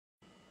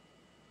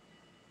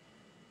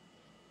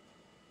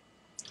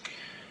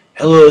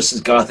Hello, this is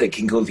Gothic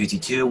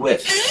KingCobraJFS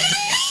with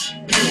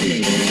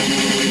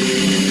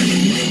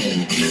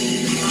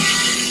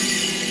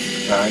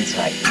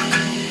insite.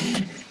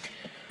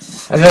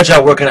 I got a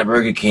job working at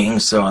Burger King,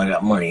 so I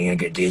got money and I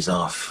get days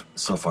off.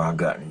 So far I've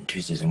gotten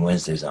Tuesdays and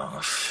Wednesdays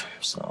off.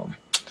 So,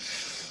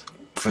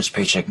 first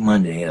paycheck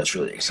Monday, that's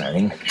really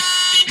exciting.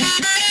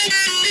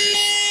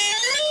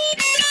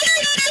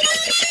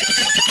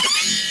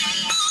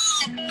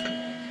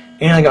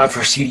 And I got my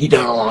first CD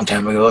done a long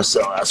time ago, so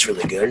that's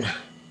really good.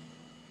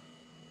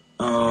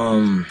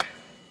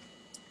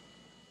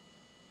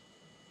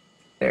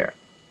 There.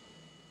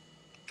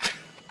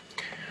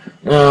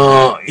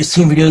 Now, you've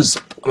seen my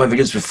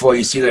videos before,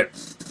 you see that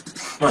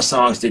my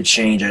songs did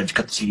change. I had to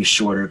cut the CD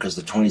shorter because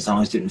the 20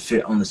 songs didn't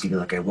fit on the CD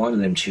like I wanted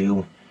them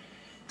to.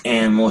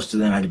 And most of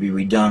them had to be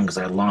redone because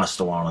I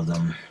lost a lot of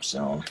them,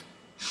 so.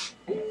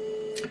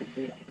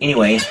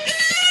 Anyway.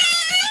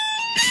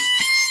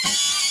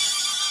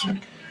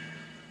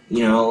 You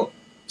know,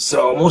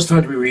 so most of them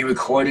had to be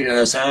re-recorded, and I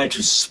decided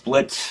to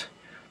split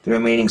the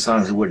remaining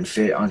songs that wouldn't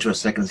fit onto a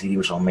second CD,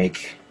 which I'm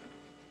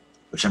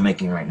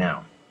making right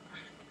now.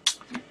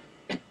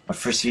 My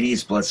first CD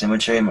is Blood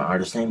Cemetery, my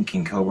artist name,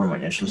 King Cobra, my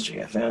initials,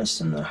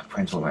 JFS, and the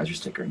parental advisory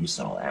sticker, you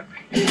saw that.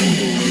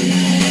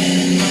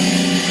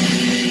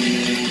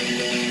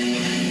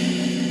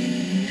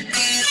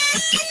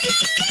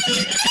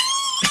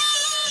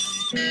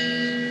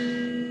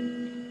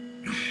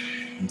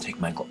 Take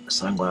my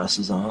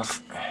sunglasses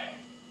off.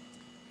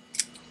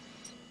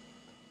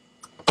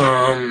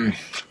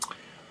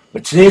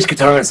 But today's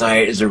Guitar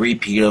Insight is a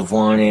repeat of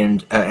one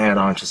and an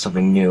add-on to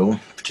something new,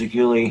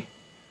 particularly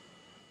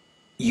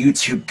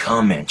YouTube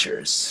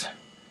commenters.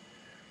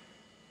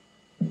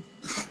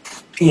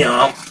 You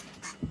know,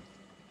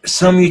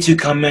 some YouTube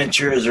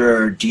commenters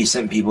are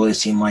decent people. They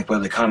seem like by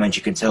the comments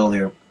you can tell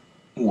they're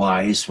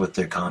wise with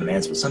their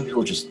comments, but some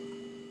people just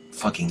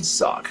fucking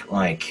suck.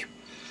 Like,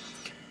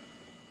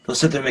 they'll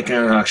sit there making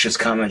an obnoxious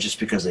comment just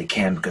because they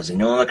can, because they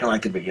know they're not gonna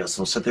like the video.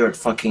 So they'll sit there at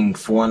fucking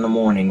 4 in the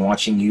morning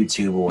watching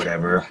YouTube or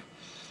whatever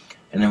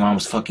in their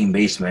mom's fucking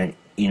basement,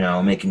 you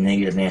know, making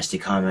negative, nasty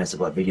comments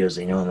about videos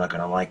they know they're not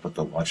gonna like, but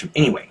they'll watch them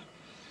anyway.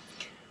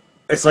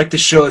 It's like the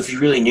show If You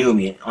Really Knew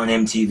Me on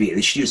MTV.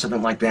 They should do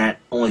something like that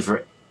only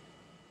for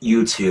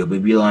YouTube.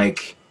 It'd be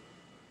like,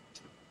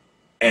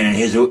 and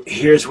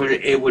here's what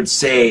it would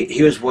say.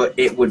 Here's what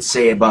it would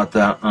say about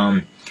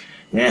the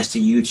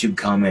nasty YouTube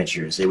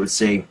commenters. It would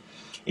say,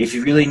 if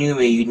you really knew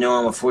me, you'd know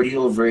I'm a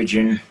 40-year-old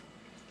virgin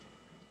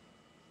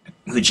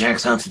who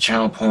jacks onto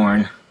child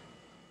porn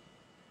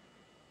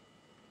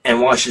and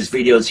watches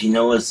videos he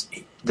knows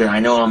that I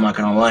know I'm not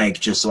going to like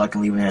just so I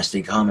can leave a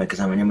nasty comment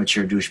because I'm an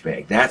immature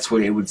douchebag. That's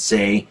what it would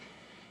say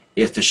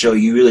if the show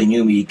You Really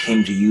Knew Me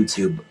came to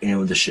YouTube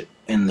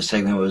and the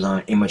segment was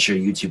on immature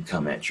YouTube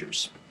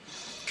commenters.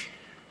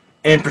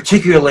 And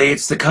particularly,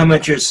 it's the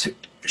commenters...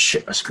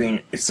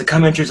 It's the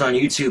commenters on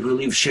YouTube who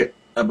leave shit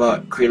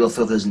about Cradle of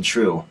Filth isn't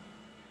true.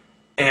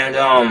 And,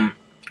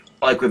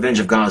 like Revenge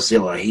of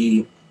Godzilla,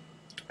 he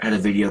had a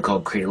video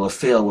called Cradle of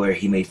Filth where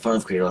he made fun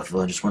of Cradle of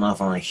Filth and just went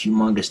off on a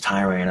humongous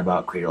tirade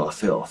about Cradle of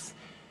Filth,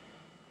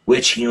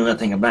 which he knew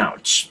nothing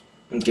about.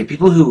 Okay,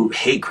 people who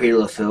hate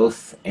Cradle of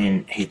Filth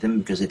and hate them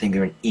because they think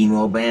they're an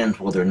emo band,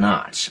 well, they're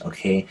not,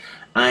 okay?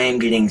 I am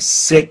getting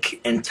sick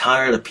and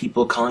tired of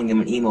people calling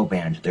them an emo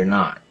band. They're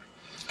not.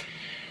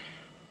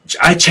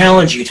 I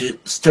challenge you to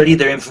study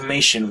their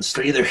information,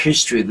 study their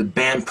history, the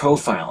band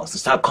profiles, to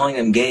stop calling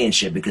them gay and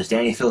shit because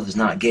Danny Filth is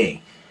not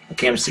gay.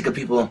 Okay, I'm sick of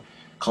people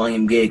calling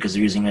him gay because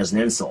they're using it as an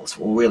insult.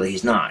 Well, really,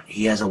 he's not.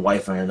 He has a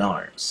wife and a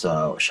daughter,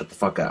 so shut the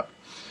fuck up.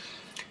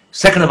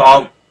 Second of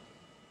all,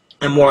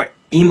 and more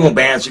emo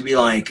bands would be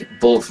like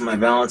Bullet for My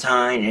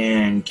Valentine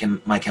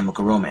and My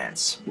Chemical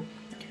Romance.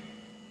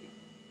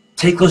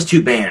 Take those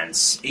two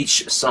bands,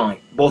 each song,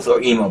 both are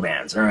emo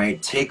bands,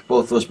 alright? Take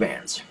both those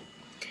bands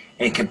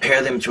and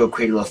compare them to a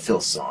Cradle of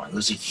Filth song.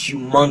 There's a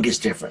humongous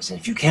difference, and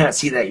if you can't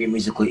see that, you're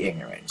musically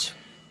ignorant.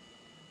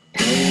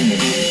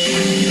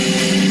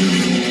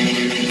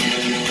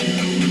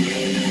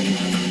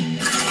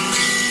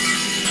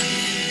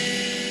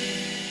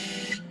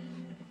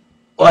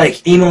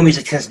 Like, emo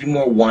music tends to be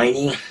more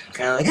whiny,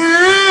 kind of like,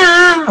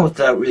 ah, with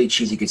that really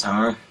cheesy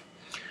guitar.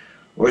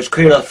 Whereas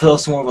Cradle of Filth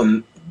is more of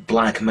a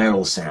black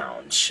metal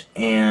sound.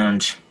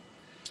 And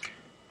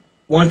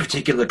one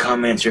particular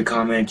commenter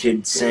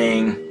commented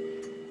saying,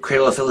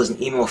 Cradle of Filth is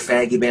an emo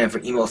faggy band for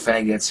emo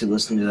faggots who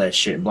listen to that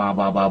shit, blah,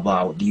 blah, blah,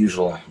 blah, with the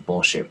usual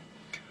bullshit.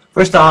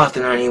 First off,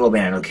 they're not an emo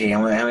band, okay?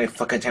 How many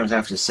fucking times I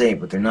have to say it,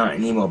 but they're not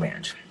an emo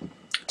band.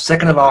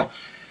 Second of all,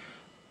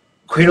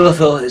 Cradle of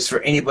Filth is for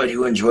anybody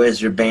who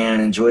enjoys their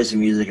band, enjoys their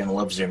music, and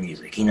loves their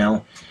music, you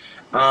know?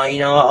 I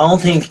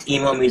don't think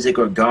emo music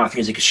or goth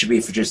music should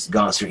be for just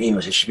goths or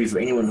emos. It should be for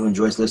anyone who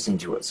enjoys listening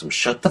to it. So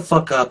shut the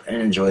fuck up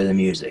and enjoy the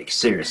music.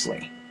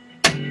 Seriously.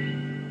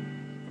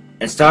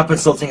 And stop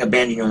insulting a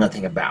band you know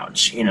nothing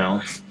about, you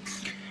know?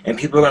 And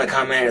people are going to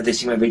comment if they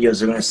see my videos,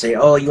 they're going to say,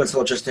 oh, you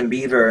insult Justin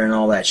Bieber and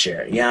all that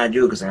shit. Yeah, I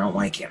do, because I don't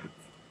like him.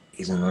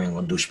 He's an annoying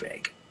little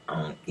douchebag.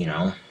 You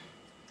know?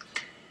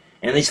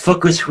 And these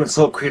fuckers who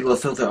insult Create a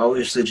Filth are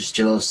obviously just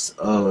jealous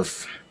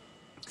of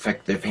the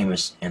fact that they're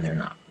famous, and they're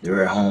not.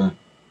 They're at home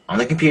on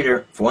the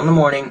computer for 1 in the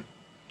morning,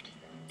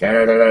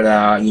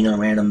 you know,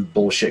 random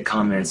bullshit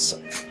comments.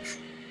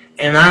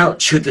 And I'll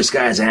shoot this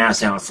guy's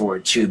ass out for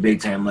it too,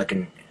 big time. Like,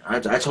 I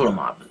told him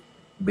off,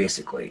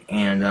 basically.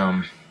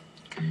 And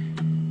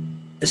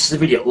this is the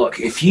video.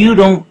 Look, if you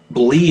don't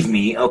believe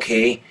me,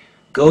 okay,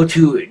 go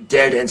to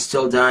Dead and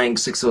Still Dying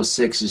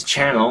 606's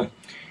channel.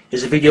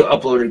 There's a video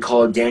uploaded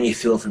called Danny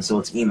Filth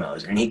Insults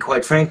Emos, and he,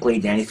 quite frankly,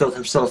 Danny Filth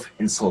himself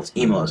insults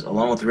emos,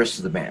 along with the rest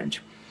of the band.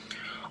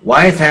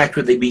 Why, in fact,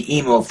 would they be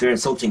emo if they're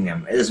insulting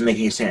them? It doesn't make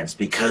any sense,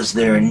 because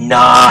they're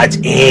not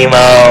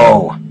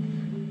emo!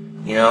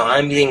 You know,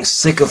 I'm getting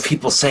sick of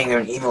people saying they're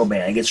an emo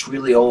band. It gets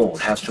really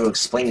old. Have to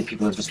explain to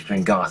people the difference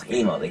between goth and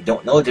emo. They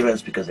don't know the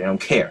difference because they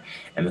don't care.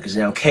 And because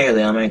they don't care,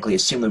 they automatically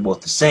assume they're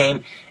both the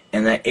same,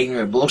 and that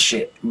ignorant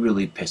bullshit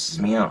really pisses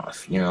me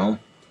off, you know?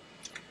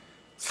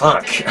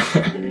 Fuck.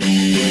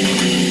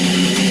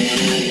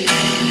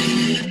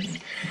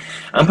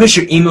 I'm pretty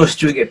sure emos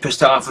do get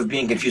pissed off with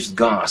being confused with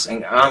goths,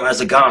 and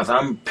as a goth,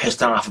 I'm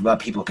pissed off about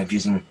people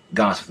confusing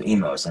goths with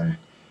emos, and,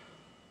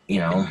 you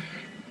know...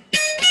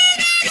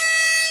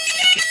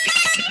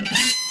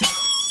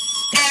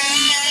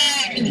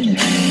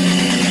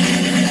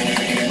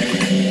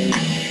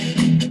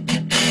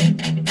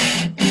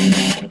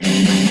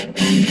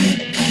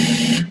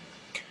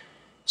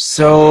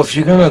 So, if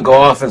you're gonna go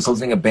off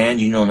insulting a band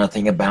you know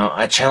nothing about,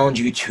 I challenge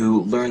you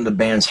to learn the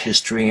band's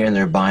history and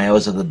their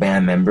bios of the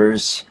band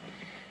members,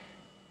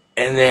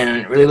 and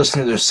then really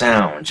listen to their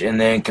sound, and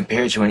then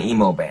compare it to an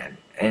emo band.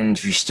 And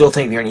if you still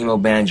think they're an emo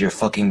band, you're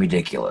fucking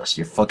ridiculous.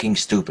 You're fucking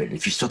stupid.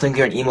 If you still think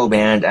they're an emo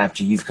band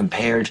after you've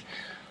compared,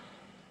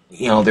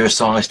 you know, their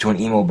songs to an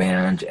emo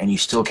band, and you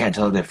still can't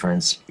tell the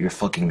difference, you're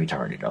fucking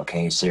retarded,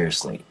 okay?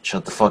 Seriously.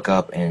 Shut the fuck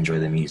up and enjoy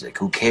the music.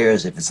 Who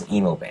cares if it's an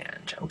emo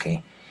band,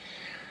 okay?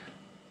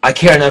 I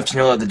care enough to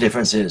know what the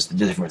difference is, and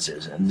the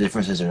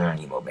differences are not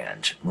an emo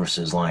band,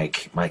 versus,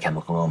 like, My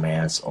Chemical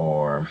Romance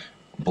or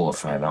Bullet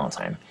for My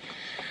Valentine.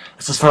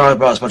 That's as far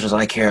about as much as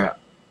I care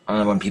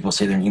when people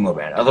say they're an emo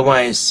band.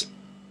 Otherwise,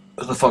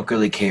 who the fuck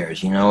really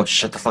cares, you know? Just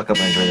shut the fuck up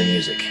and enjoy the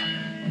music.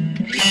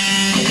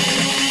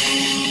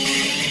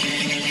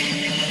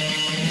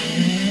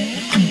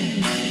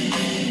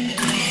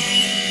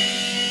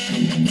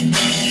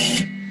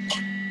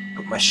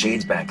 Put my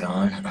shades back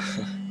on.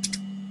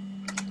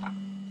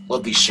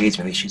 Love these shades,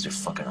 man. These shades are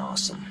fucking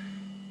awesome.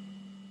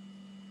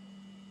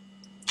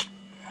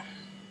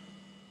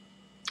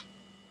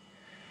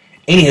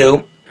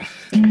 Anywho,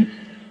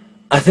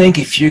 I think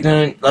if you're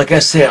gonna, like I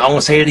said, I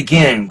won't say it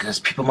again because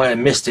people might have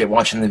missed it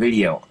watching the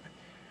video.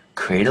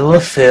 Cradle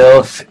of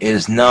Filth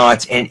is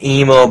not an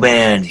emo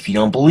band. If you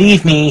don't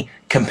believe me,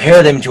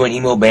 compare them to an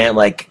emo band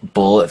like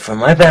Bullet for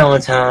My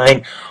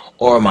Valentine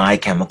or My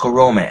Chemical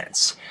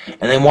Romance.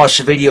 And then watch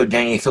the video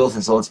Danny Filth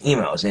Insults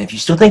Emos. And if you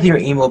still think they're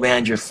an emo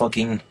band, you're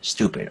fucking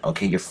stupid,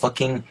 okay? You're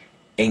fucking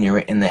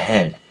ignorant in the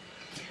head.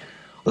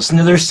 Listen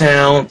to their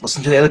sound.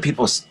 Listen to the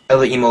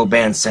other emo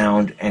band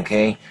sound,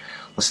 okay?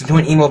 Listen to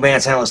an emo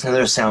band sound. Listen to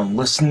their sound.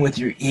 Listen with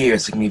your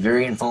ears. It can be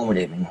very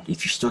informative. And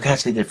if you still can't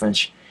see the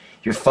difference,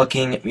 you're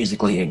fucking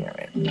musically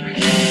ignorant.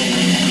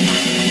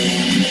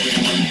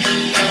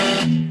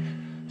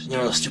 You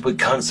know, stupid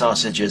cunt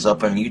sausages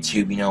up on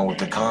YouTube, you know, with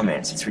the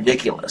comments. It's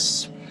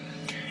ridiculous.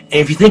 And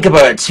if you think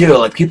about it too,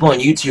 like people on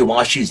YouTube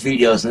watch these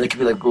videos and they could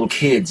be like little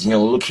kids, you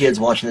know, little kids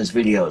watching these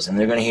videos, and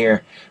they're gonna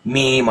hear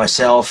me,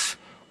 myself,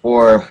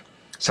 or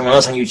someone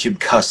else on YouTube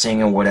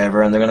cussing or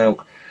whatever, and they're gonna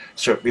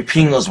start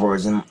repeating those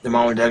words, and their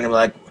mom or dad are gonna be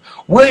like,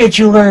 "Where did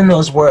you learn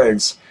those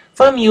words?"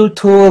 "From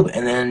YouTube,"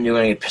 and then you're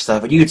gonna get pissed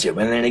off at YouTube,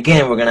 and then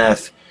again we're gonna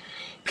have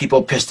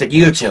people pissed at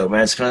YouTube,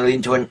 and it's gonna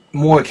lead to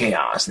more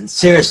chaos. And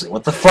seriously,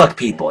 what the fuck,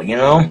 people? You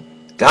know,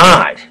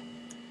 God,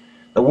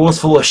 the world's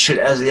full of shit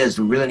as it is.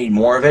 We really need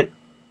more of it.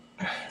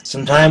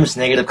 Sometimes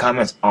negative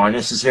comments are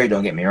necessary,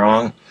 don't get me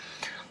wrong.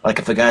 Like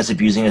if a guy's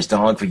abusing his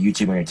dog for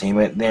YouTube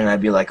entertainment, then I'd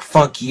be like,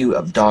 fuck you,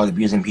 a dog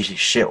abusing piece of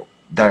shit,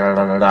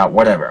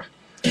 whatever.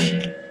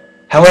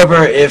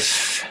 However,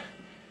 if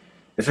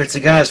it's a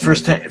guy's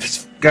first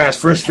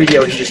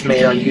video he just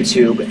made on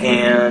YouTube,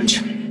 and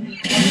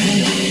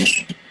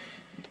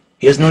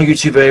he doesn't know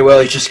YouTube very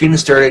well, he's just getting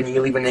started, and you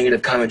leave a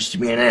negative comment just to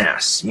be an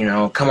ass, you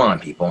know, come on,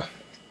 people.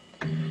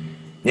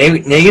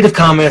 Negative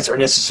comments are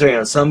necessary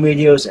on some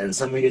videos, and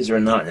some videos are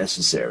not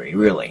necessary,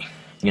 really,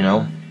 you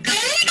know?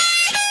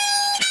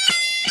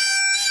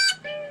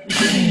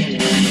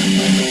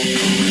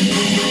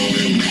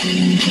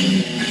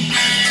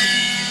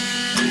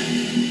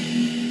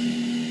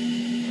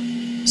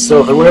 So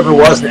if there ever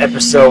was an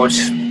episode,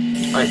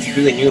 if you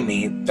really knew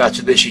me, that's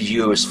what they should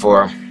use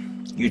for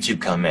YouTube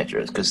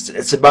commenters, because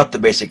it's about the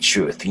basic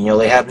truth. You know,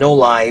 they have no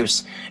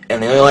lives,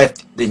 and the only life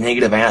the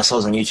negative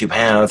assholes on YouTube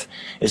have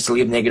is to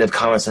leave negative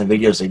comments on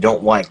videos they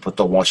don't like, but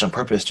they'll watch on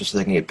purpose just so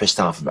they can get pissed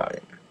off about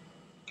it.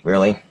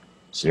 Really?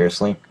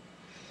 Seriously?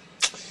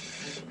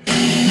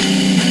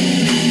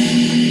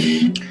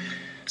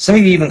 Some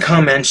of you even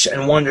comment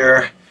and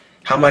wonder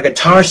How my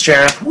guitar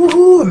strap,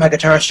 woohoo, my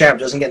guitar strap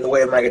doesn't get in the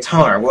way of my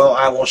guitar. Well,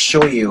 I will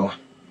show you.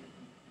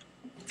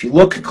 If you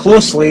look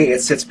closely,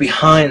 it sits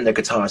behind the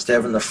guitar instead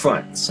of in the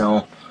front.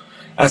 So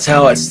that's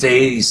how it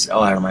stays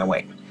out of my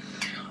way.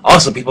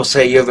 Also, people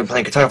say you haven't been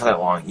playing guitar for that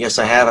long. Yes,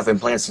 I have. I've been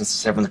playing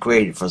since the 7th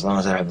grade, for as long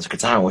as I have this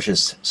guitar, which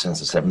is since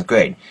the 7th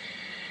grade.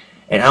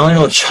 And I only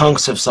know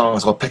chunks of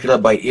songs. I'll pick it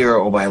up by ear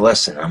or by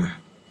lesson. I'm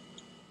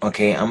a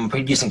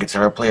pretty decent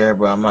guitar player,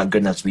 but I'm not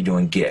good enough to be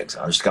doing gigs.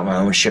 I just got my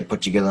own shit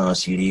put together on a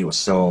CD.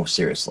 So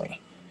seriously.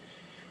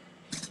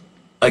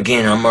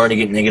 Again, I'm already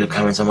getting negative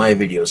comments on my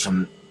videos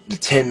from the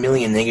 10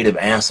 million negative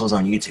assholes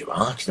on YouTube.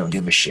 I actually don't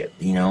give a shit,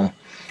 you know.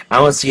 I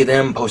don't see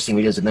them posting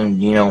videos of them,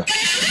 you know,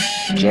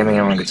 jamming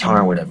on a guitar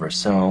or whatever.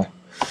 So,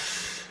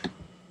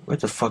 where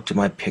the fuck did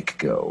my pick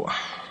go?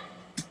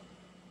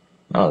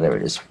 Oh, there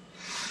it is.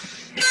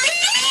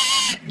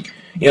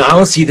 You know, I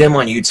don't see them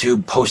on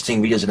YouTube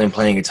posting videos of them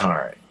playing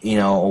guitar, you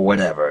know, or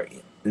whatever.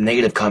 The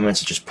negative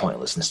comments are just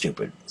pointless and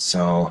stupid.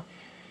 So,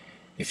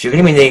 if you're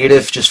going to be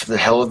negative just for the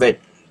hell of it,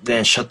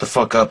 then shut the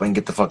fuck up and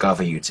get the fuck off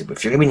of YouTube.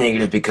 If you're going to be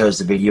negative because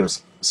the video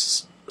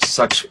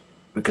sucks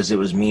because it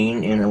was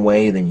mean in a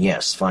way, then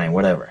yes, fine,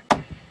 whatever.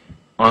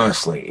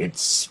 Honestly,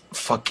 it's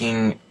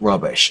fucking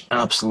rubbish.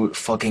 Absolute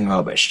fucking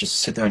rubbish. Just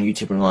sit there on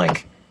YouTube and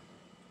like,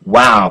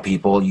 wow,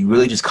 people, you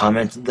really just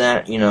commented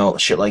that? You know,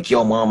 shit like,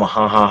 yo, mama,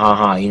 ha ha ha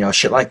ha, you know,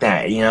 shit like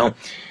that, you know?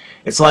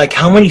 It's like,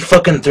 how many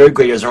fucking 3rd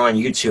graders are on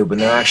YouTube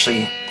and they're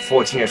actually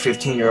 14 or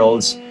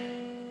 15-year-olds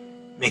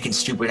making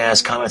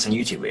stupid-ass comments on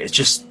YouTube? It's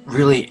just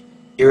really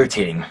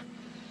irritating,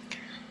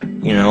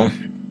 you know?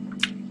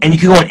 And you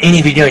can go on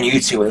any video on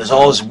YouTube, and there's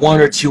always 1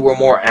 or 2 or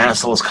more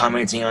assholes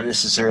commenting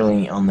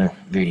unnecessarily on the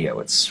video.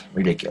 It's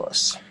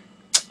ridiculous.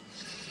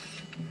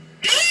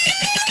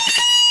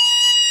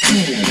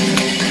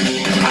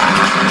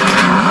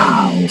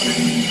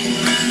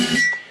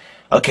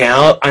 Okay,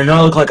 I know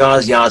I look like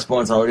Ozzy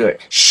Osbourne, so I'll do it.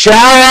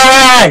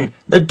 Sharon!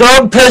 The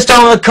dog pissed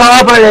on the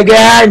carpet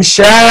again!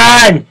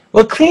 Sharon!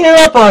 Well, clean it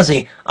up,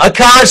 Ozzy. I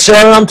can't,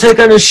 Sharon. I'm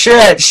taking a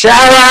shit.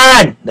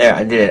 Sharon! There,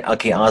 I did it.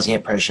 Okay, Ozzy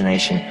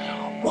impersonation.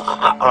 Well,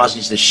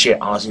 Ozzy's the shit.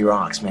 Ozzy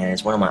rocks, man.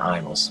 It's one of my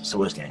idols.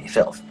 So is Danny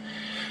Filth.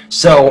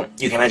 So,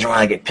 you can imagine why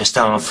I get pissed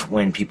off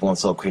when people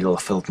insult Creed Little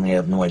Filth and they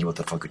have no idea what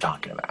the fuck you're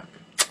talking about.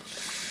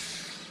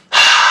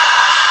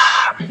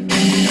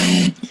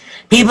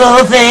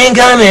 People think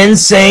I'm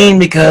insane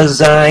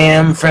because I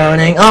am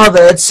frowning all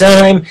the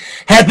time.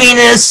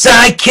 Happiness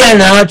I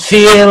cannot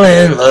feel,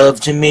 and love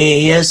to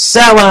me is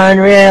so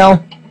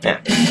unreal.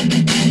 Yeah.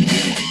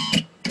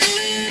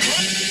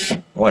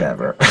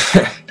 Whatever.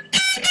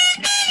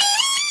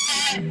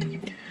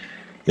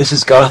 This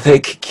is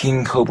Gothic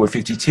King Cobra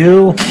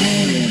 52. With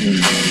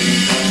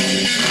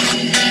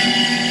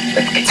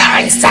the guitar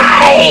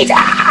inside.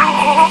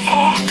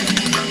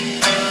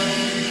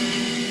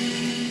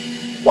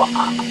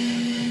 Wow.